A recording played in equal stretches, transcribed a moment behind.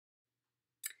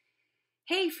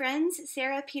Hey friends,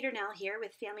 Sarah Peternell here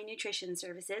with Family Nutrition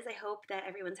Services. I hope that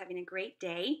everyone's having a great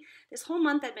day. This whole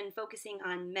month I've been focusing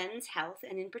on men's health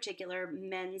and in particular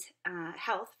men's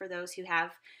health for those who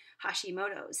have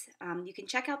Hashimoto's. You can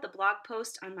check out the blog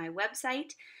post on my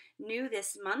website. New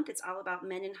this month, it's all about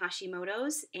men and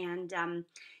Hashimoto's. And,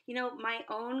 my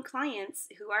own clients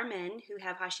who are men who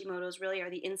have Hashimoto's really are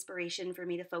the inspiration for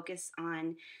me to focus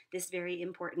on this very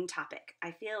important topic.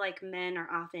 I feel like men are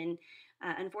often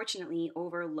unfortunately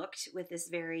overlooked with this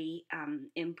very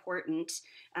important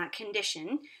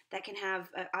condition that can have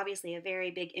obviously a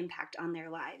very big impact on their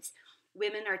lives.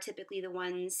 Women are typically the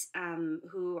ones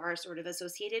who are sort of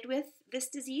associated with this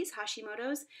disease,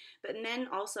 Hashimoto's, but men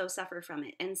also suffer from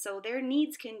it. And so their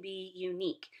needs can be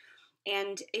unique.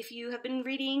 And if you have been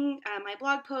reading my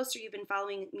blog posts or you've been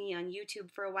following me on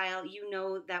YouTube for a while, you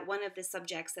know that one of the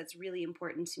subjects that's really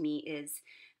important to me is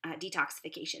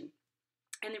detoxification.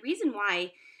 And the reason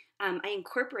why I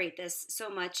incorporate this so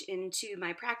much into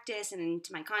my practice and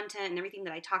into my content and everything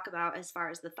that I talk about as far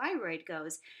as the thyroid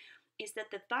goes is that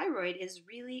the thyroid is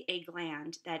really a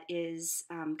gland that is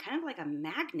kind of like a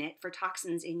magnet for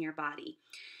toxins in your body.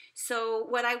 So,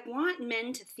 what I want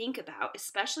men to think about,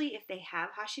 especially if they have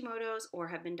Hashimoto's or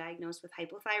have been diagnosed with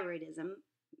hypothyroidism,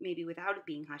 maybe without it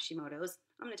being Hashimoto's,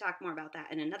 I'm going to talk more about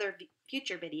that in another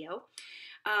future video,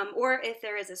 or if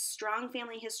there is a strong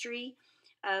family history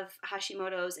of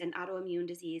Hashimoto's and autoimmune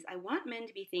disease, I want men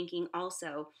to be thinking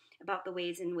also about the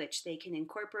ways in which they can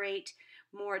incorporate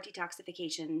more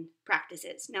detoxification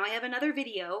practices. Now, I have another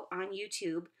video on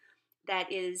YouTube that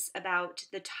is about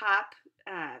the top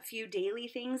few daily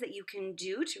things that you can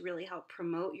do to really help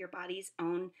promote your body's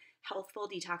own healthful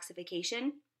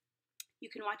detoxification. You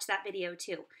can watch that video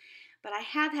too. But I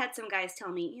have had some guys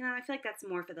tell me, I feel like that's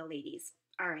more for the ladies.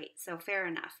 All right, so fair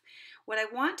enough. What I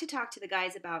want to talk to the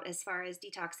guys about as far as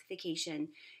detoxification,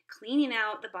 cleaning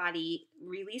out the body,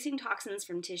 releasing toxins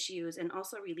from tissues, and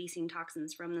also releasing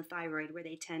toxins from the thyroid where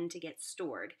they tend to get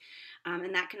stored.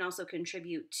 And that can also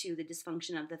contribute to the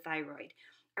dysfunction of the thyroid,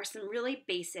 are some really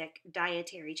basic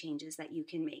dietary changes that you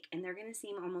can make. And they're going to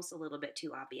seem almost a little bit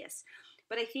too obvious.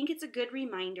 But I think it's a good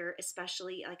reminder,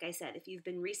 especially, like I said, if you've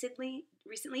been recently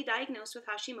diagnosed with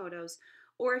Hashimoto's,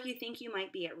 or if you think you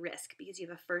might be at risk because you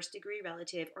have a first-degree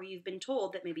relative, or you've been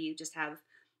told that maybe you just have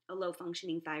a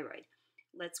low-functioning thyroid.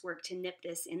 Let's work to nip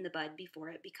this in the bud before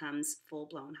it becomes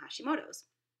full-blown Hashimoto's.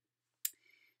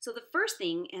 So the first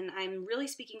thing, and I'm really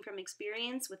speaking from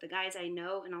experience with the guys I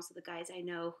know and also the guys I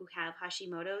know who have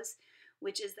Hashimoto's,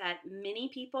 which is that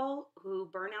many people who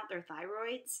burn out their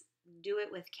thyroids do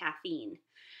it with caffeine.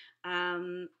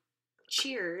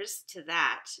 Cheers to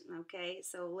that. Okay,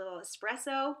 so a little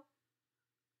espresso.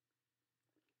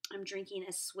 I'm drinking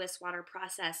a Swiss water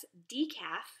process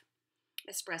decaf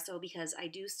espresso because I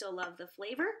do still love the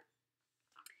flavor,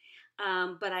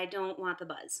 but I don't want the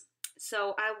buzz.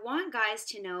 So I want guys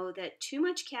to know that too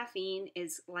much caffeine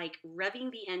is like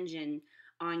revving the engine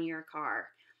on your car.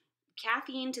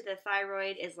 Caffeine to the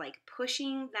thyroid is like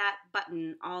pushing that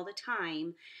button all the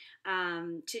time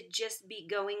to just be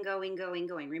going.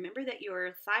 Remember that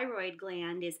your thyroid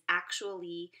gland is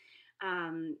actually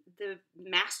the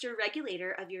master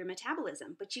regulator of your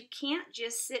metabolism, but you can't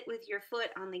just sit with your foot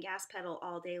on the gas pedal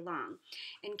all day long.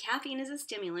 And caffeine is a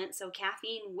stimulant, so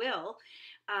caffeine will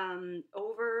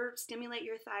overstimulate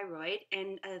your thyroid,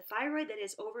 and a thyroid that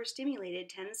is overstimulated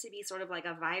tends to be sort of like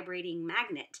a vibrating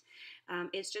magnet.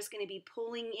 It's just going to be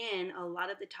pulling in a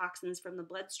lot of the toxins from the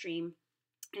bloodstream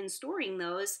and storing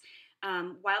those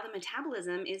while the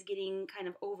metabolism is getting kind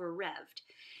of over-revved.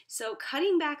 So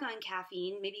cutting back on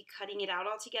caffeine, maybe cutting it out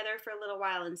altogether for a little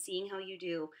while and seeing how you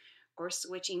do, or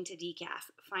switching to decaf.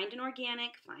 Find an organic,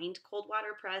 find cold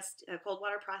water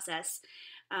process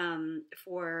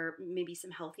for maybe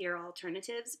some healthier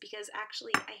alternatives, because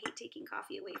actually I hate taking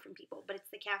coffee away from people, but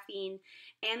it's the caffeine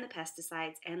and the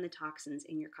pesticides and the toxins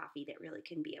in your coffee that really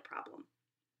can be a problem.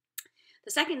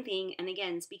 The second thing, and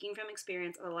again, speaking from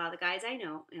experience of a lot of the guys I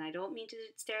know, and I don't mean to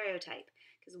stereotype,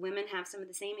 because women have some of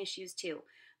the same issues too,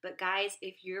 but guys,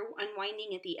 if you're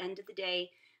unwinding at the end of the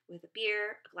day with a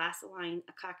beer, a glass of wine,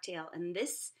 a cocktail, and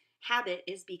this habit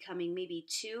is becoming maybe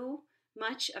too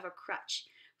much of a crutch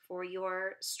for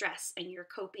your stress and your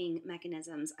coping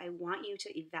mechanisms, I want you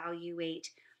to evaluate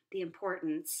the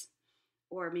importance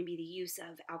or maybe the use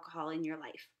of alcohol in your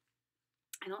life.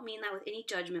 I don't mean that with any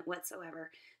judgment whatsoever.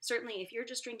 Certainly, if you're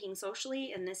just drinking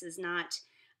socially and this is not,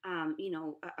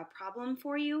 a problem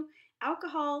for you,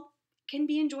 alcohol can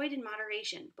be enjoyed in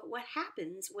moderation. But what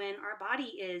happens when our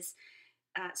body is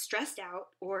stressed out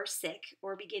or sick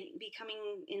or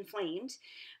becoming inflamed,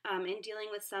 and dealing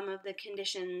with some of the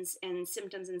conditions and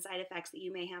symptoms and side effects that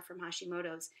you may have from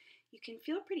Hashimoto's, you can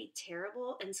feel pretty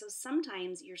terrible. And so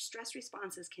sometimes your stress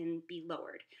responses can be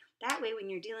lowered. That way, when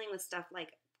you're dealing with stuff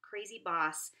like crazy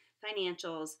boss,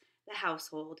 financials, the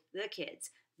household, the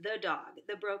kids, the dog,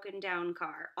 the broken down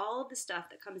car, all of the stuff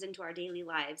that comes into our daily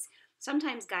lives,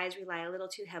 sometimes guys rely a little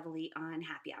too heavily on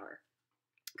happy hour.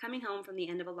 Coming home from the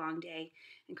end of a long day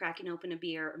and cracking open a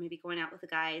beer, or maybe going out with the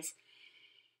guys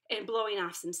and blowing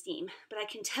off some steam. But I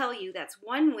can tell you that's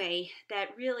one way that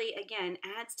really, again,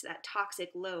 adds to that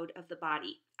toxic load of the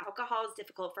body. Alcohol is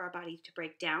difficult for our body to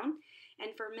break down,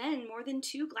 and for men, more than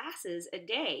 2 glasses a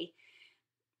day.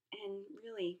 And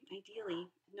really, ideally,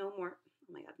 no more.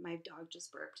 Oh my God, my dog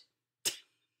just burped.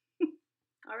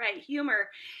 All right, humor.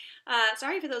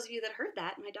 Sorry for those of you that heard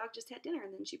that. My dog just had dinner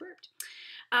and then she burped.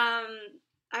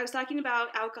 I was talking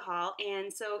about alcohol,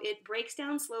 and so it breaks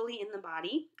down slowly in the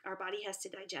body. Our body has to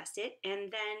digest it. And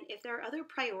then if there are other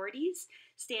priorities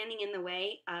standing in the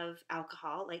way of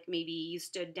alcohol, like maybe you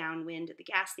stood downwind at the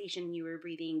gas station, you were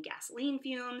breathing gasoline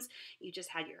fumes, you just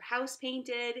had your house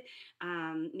painted,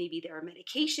 maybe there are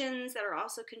medications that are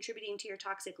also contributing to your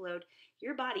toxic load,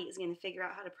 your body is going to figure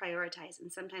out how to prioritize,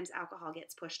 and sometimes alcohol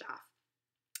gets pushed off.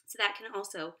 So that can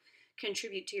also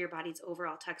contribute to your body's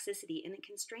overall toxicity, and it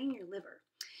can strain your liver.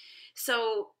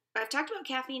 So I've talked about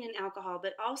caffeine and alcohol,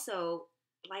 but also,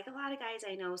 like a lot of guys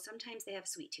I know, sometimes they have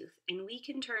sweet tooth, and we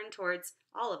can turn towards,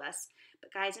 all of us,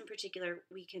 but guys in particular,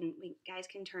 guys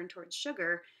can turn towards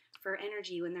sugar for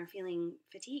energy when they're feeling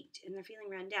fatigued and they're feeling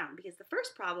run down. Because the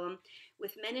first problem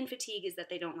with men in fatigue is that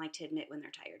they don't like to admit when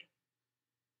they're tired.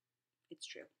 It's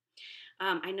true.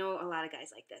 I know a lot of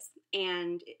guys like this,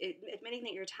 and admitting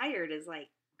that you're tired is like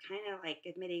kind of like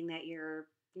admitting that you're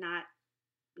not,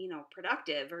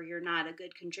 productive, or you're not a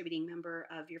good contributing member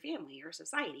of your family or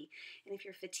society. And if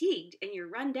you're fatigued and you're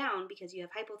run down because you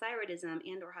have hypothyroidism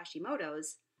and or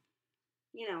Hashimoto's,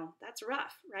 that's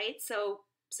rough, right? So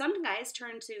some guys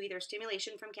turn to either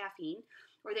stimulation from caffeine,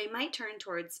 or they might turn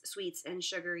towards sweets and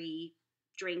sugary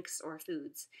drinks or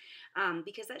foods,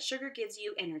 because that sugar gives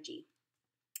you energy.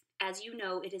 As you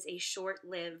know, it is a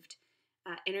short-lived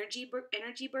energy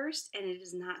burst, and it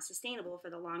is not sustainable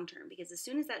for the long term, because as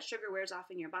soon as that sugar wears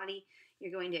off in your body,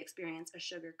 you're going to experience a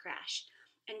sugar crash.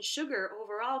 And sugar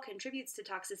overall contributes to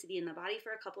toxicity in the body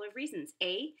for a couple of reasons.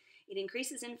 A, it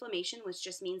increases inflammation, which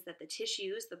just means that the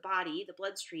tissues, the body, the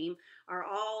bloodstream are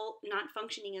all not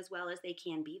functioning as well as they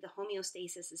can be. The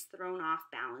homeostasis is thrown off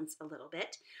balance a little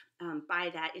bit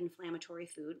by that inflammatory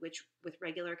food, which with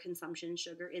regular consumption,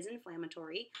 sugar is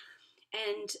inflammatory.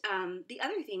 And the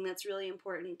other thing that's really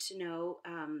important to know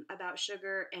about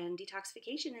sugar and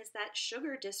detoxification is that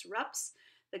sugar disrupts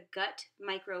the gut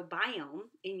microbiome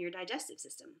in your digestive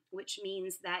system, which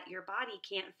means that your body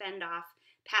can't fend off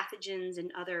pathogens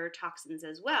and other toxins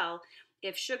as well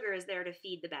if sugar is there to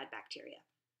feed the bad bacteria.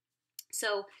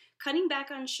 So cutting back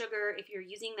on sugar, if you're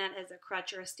using that as a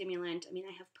crutch or a stimulant,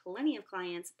 I have plenty of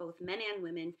clients, both men and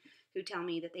women, who tell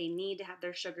me that they need to have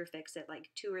their sugar fix at like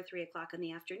 2 or 3 o'clock in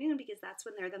the afternoon because that's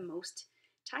when they're the most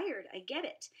tired. I get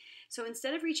it. So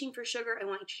instead of reaching for sugar, I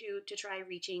want you to try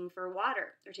reaching for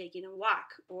water, or taking a walk,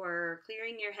 or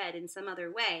clearing your head in some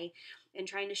other way and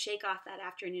trying to shake off that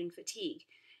afternoon fatigue.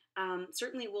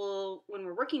 Certainly when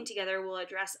we're working together, we'll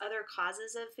address other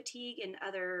causes of fatigue and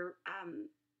other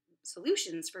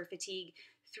solutions for fatigue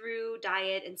through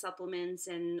diet and supplements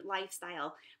and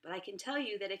lifestyle. But I can tell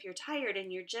you that if you're tired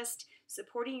and you're just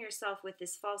supporting yourself with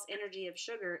this false energy of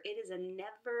sugar, it is a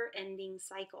never-ending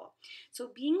cycle.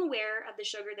 So being aware of the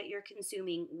sugar that you're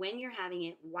consuming, when you're having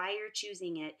it, why you're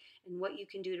choosing it, and what you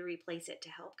can do to replace it to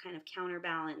help kind of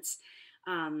counterbalance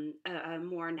a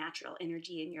more natural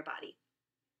energy in your body.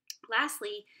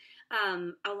 Lastly,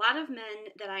 a lot of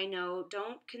men that I know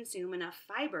don't consume enough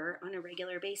fiber on a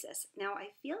regular basis. Now, I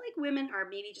feel like women are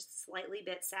maybe just slightly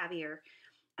bit savvier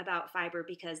about fiber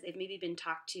because they've maybe been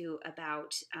talked to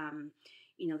about,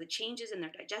 the changes in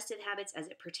their digestive habits as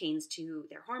it pertains to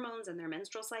their hormones and their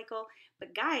menstrual cycle.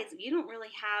 But guys, you don't really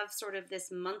have sort of this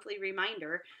monthly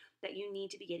reminder that you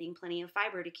need to be getting plenty of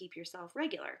fiber to keep yourself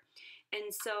regular.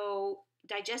 And so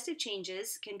digestive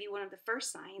changes can be one of the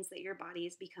first signs that your body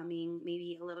is becoming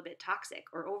maybe a little bit toxic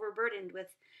or overburdened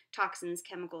with toxins,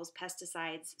 chemicals,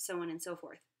 pesticides, so on and so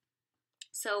forth.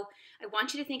 So I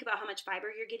want you to think about how much fiber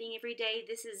you're getting every day.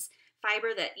 This is fiber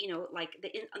that, like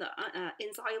the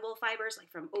insoluble fibers, like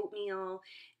from oatmeal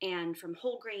and from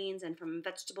whole grains and from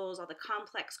vegetables, all the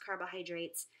complex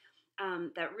carbohydrates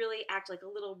that really act like a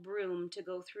little broom to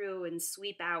go through and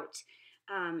sweep out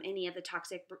any of the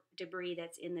toxic debris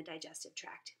that's in the digestive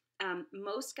tract.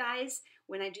 Most guys,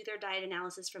 when I do their diet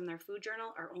analysis from their food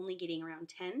journal, are only getting around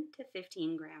 10 to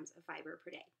 15 grams of fiber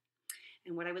per day.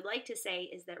 And what I would like to say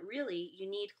is that really you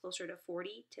need closer to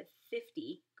 40 to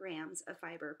 50 grams of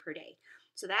fiber per day.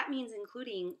 So that means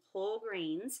including whole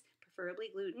grains, preferably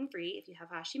gluten-free if you have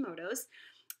Hashimoto's,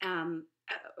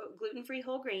 gluten-free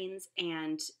whole grains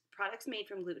and products made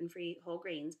from gluten-free whole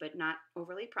grains, but not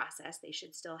overly processed. They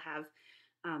should still have,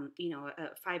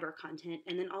 a fiber content.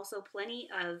 And then also plenty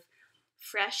of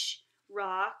fresh,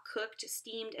 raw, cooked,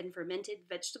 steamed, and fermented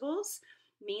vegetables,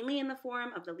 mainly in the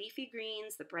form of the leafy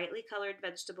greens, the brightly colored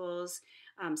vegetables,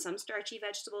 some starchy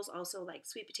vegetables also like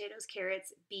sweet potatoes,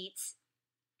 carrots, beets,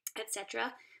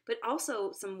 etc. But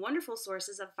also some wonderful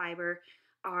sources of fiber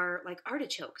are like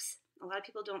artichokes. A lot of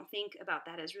people don't think about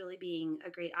that as really being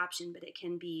a great option, but it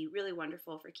can be really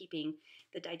wonderful for keeping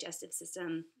the digestive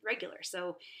system regular.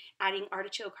 So adding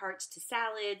artichoke hearts to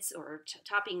salads or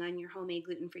topping on your homemade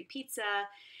gluten-free pizza.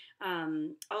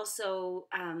 Also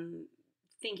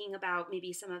thinking about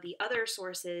maybe some of the other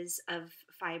sources of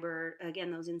fiber,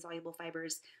 again, those insoluble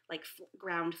fibers like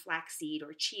ground flaxseed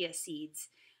or chia seeds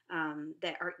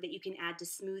that you can add to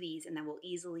smoothies and that will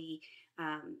easily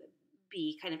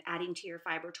be kind of adding to your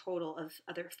fiber total of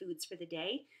other foods for the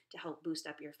day to help boost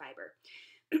up your fiber.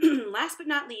 Last but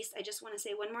not least, I just want to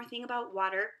say one more thing about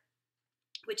water,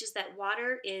 which is that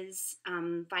water is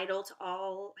vital to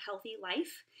all healthy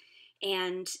life.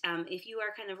 And if you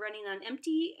are kind of running on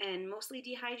empty and mostly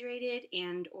dehydrated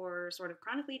and or sort of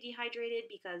chronically dehydrated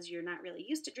because you're not really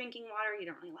used to drinking water, you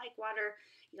don't really like water,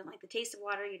 you don't like the taste of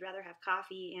water, you'd rather have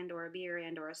coffee and or a beer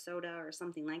and or a soda or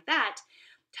something like that,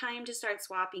 time to start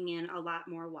swapping in a lot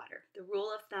more water. The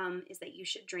rule of thumb is that you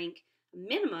should drink a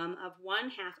minimum of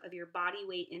 1/2 of your body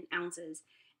weight in ounces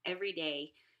every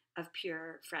day of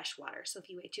pure fresh water. So if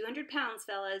you weigh 200 pounds,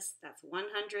 fellas, that's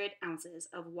 100 ounces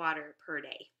of water per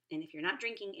day. And if you're not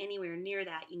drinking anywhere near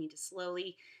that, you need to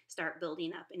slowly start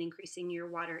building up and increasing your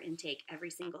water intake every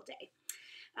single day.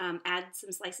 Add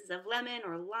some slices of lemon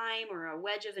or lime or a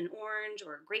wedge of an orange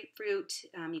or grapefruit.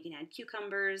 You can add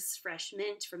cucumbers, fresh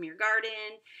mint from your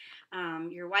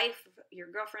garden. Your wife, your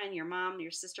girlfriend, your mom,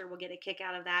 your sister will get a kick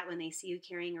out of that when they see you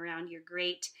carrying around your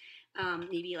great,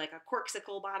 maybe like a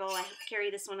Corksicle bottle. I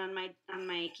carry this one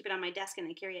keep it on my desk and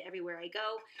I carry it everywhere I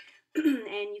go.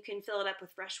 And you can fill it up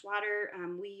with fresh water.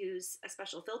 We use a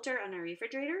special filter on our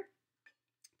refrigerator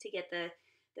to get the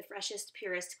freshest,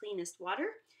 purest, cleanest water.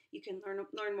 You can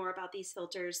learn more about these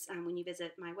filters when you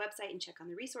visit my website and check on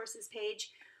the resources page.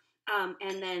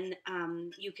 And then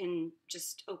you can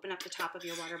just open up the top of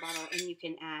your water bottle and you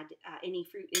can add any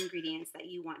fruit ingredients that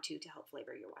you want to help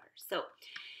flavor your water. So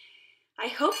I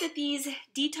hope that these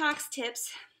detox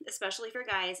tips, especially for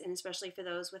guys and especially for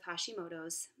those with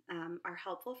Hashimoto's, are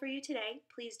helpful for you today.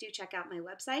 Please do check out my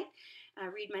website.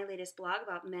 Read my latest blog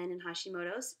about men and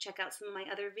Hashimoto's. Check out some of my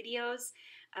other videos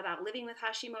about living with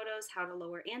Hashimoto's, how to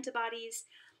lower antibodies.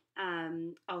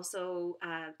 Also,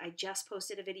 I just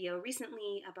posted a video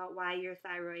recently about why your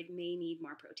thyroid may need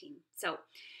more protein. So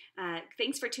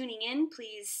thanks for tuning in.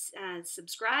 Please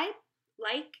subscribe,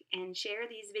 like, and share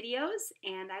these videos,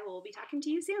 and I will be talking to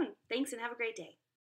you soon. Thanks and have a great day.